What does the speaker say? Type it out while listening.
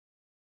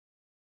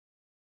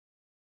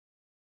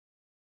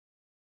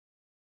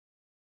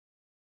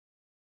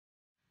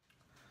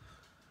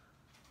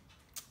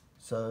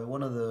So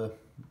one of the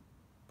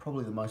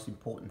probably the most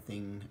important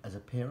thing as a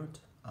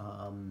parent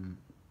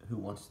who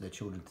wants their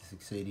children to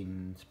succeed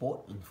in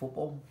sport, in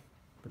football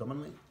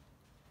predominantly,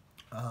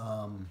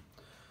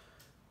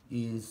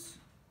 is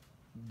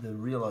the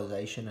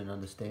realization and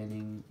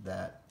understanding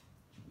that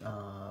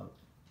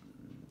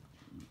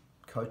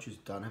coaches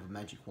don't have a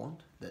magic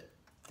wand, that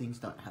things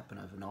don't happen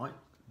overnight,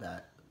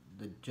 that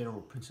the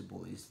general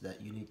principle is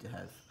that you need to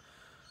have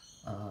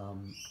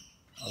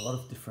a lot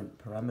of different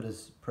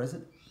parameters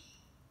present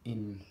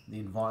in the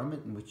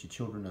environment in which your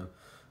children are,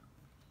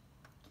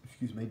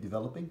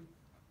 developing.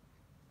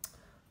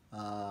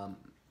 And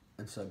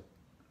so,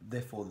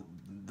 therefore,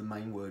 the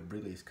main word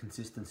really is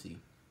consistency.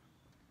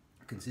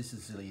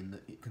 Consistency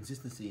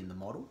in the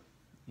model,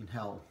 in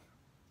how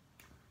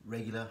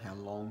regular, how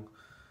long,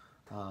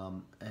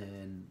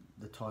 and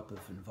the type of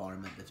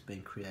environment that's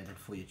been created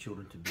for your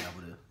children to be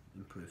able to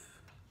improve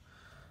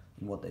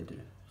in what they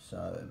do.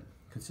 So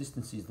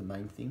consistency is the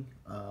main thing.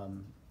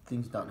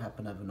 Things don't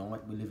happen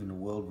overnight. We live in a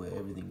world where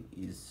everything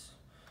is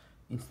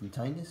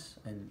instantaneous,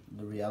 and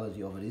the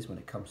reality of it is when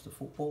it comes to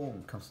football,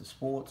 and it comes to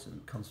sports, and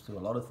it comes to a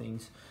lot of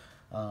things,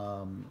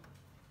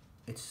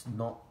 it's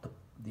not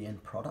the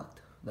end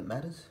product that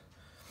matters.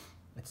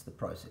 It's the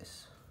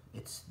process.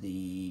 It's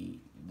the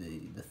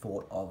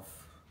thought of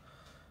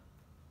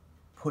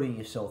putting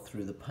yourself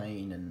through the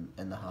pain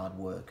and the hard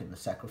work and the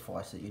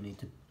sacrifice that you need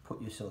to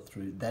put yourself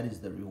through. That is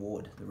the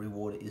reward. The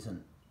reward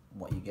isn't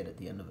what you get at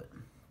the end of it.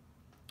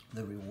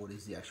 The reward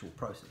is the actual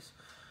process.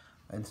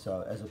 And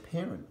so as a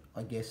parent,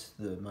 I guess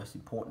the most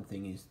important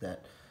thing is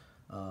that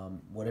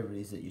whatever it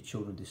is that your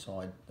children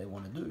decide they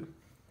want to do,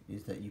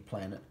 is that you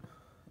plan it,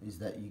 is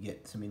that you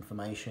get some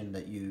information,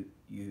 that you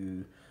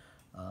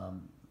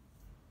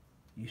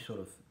sort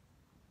of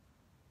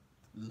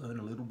learn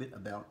a little bit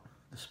about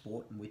the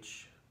sport in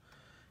which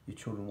your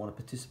children want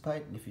to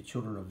participate. And if your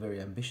children are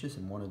very ambitious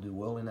and want to do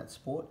well in that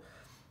sport,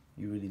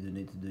 you really do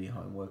need to do your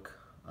homework.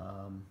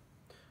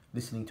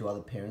 Listening to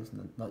other parents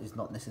is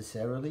not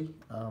necessarily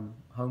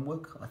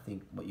homework. I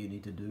think what you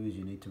need to do is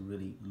you need to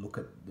really look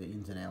at the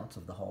ins and outs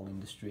of the whole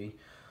industry,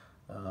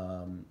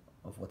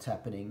 of what's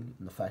happening,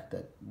 and the fact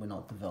that we're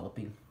not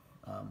developing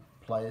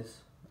players,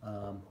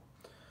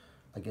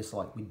 I guess,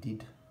 like we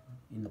did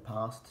in the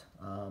past.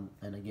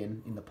 And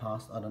again, in the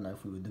past, I don't know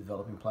if we were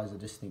developing players. I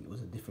just think it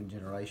was a different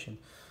generation.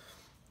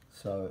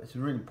 So it's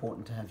really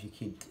important to have your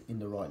kid in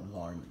the right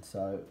environment.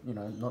 So,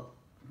 not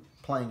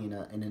playing in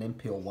an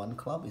NPL1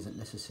 club isn't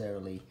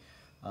necessarily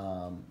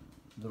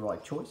the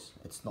right choice.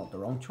 It's not the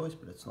wrong choice,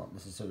 but it's not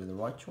necessarily the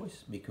right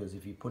choice, because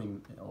if you put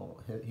him or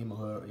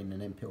her in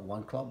an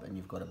NPL1 club and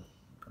you've got a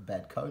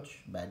bad coach,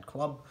 bad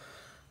club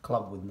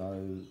with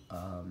no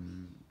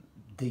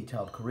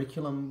detailed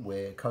curriculum,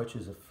 where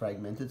coaches are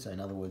fragmented, so in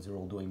other words, they're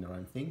all doing their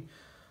own thing,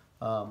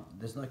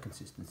 there's no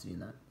consistency in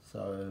that.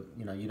 So,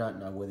 you don't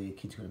know whether your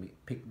kid's going to be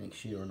picked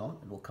next year or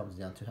not. It all comes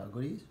down to how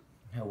good he is,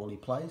 how well he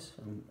plays,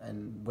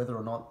 and whether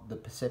or not the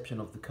perception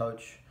of the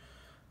coach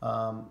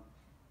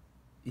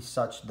is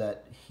such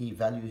that he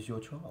values your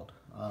child.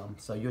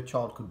 So your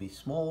child could be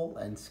small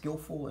and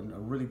skillful and a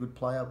really good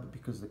player, but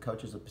because the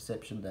coach has a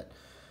perception that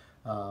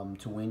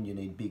to win you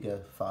need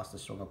bigger, faster,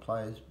 stronger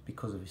players,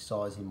 because of his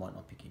size, he might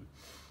not pick him.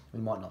 He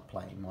might not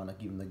play him. He might not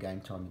give him the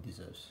game time he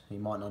deserves. He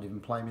might not even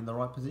play him in the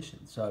right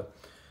position. So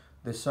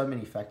there's so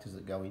many factors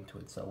that go into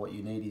it. So what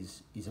you need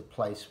is a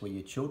place where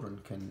your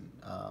children can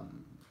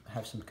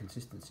have some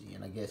consistency.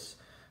 And I guess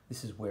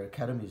this is where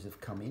academies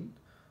have come in,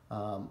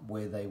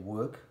 where they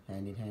work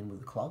hand in hand with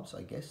the clubs.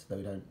 I guess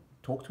they don't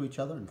talk to each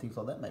other and things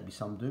like that. Maybe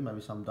some do,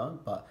 maybe some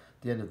don't. But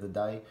at the end of the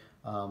day,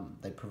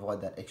 they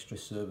provide that extra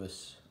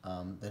service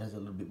that has a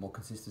little bit more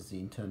consistency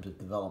in terms of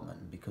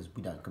development, because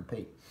we don't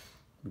compete.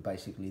 We're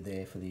basically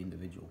there for the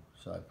individual.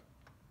 So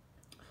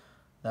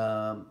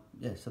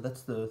so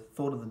that's the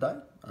thought of the day.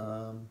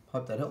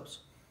 Hope that helps.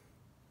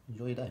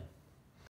 Enjoy your day.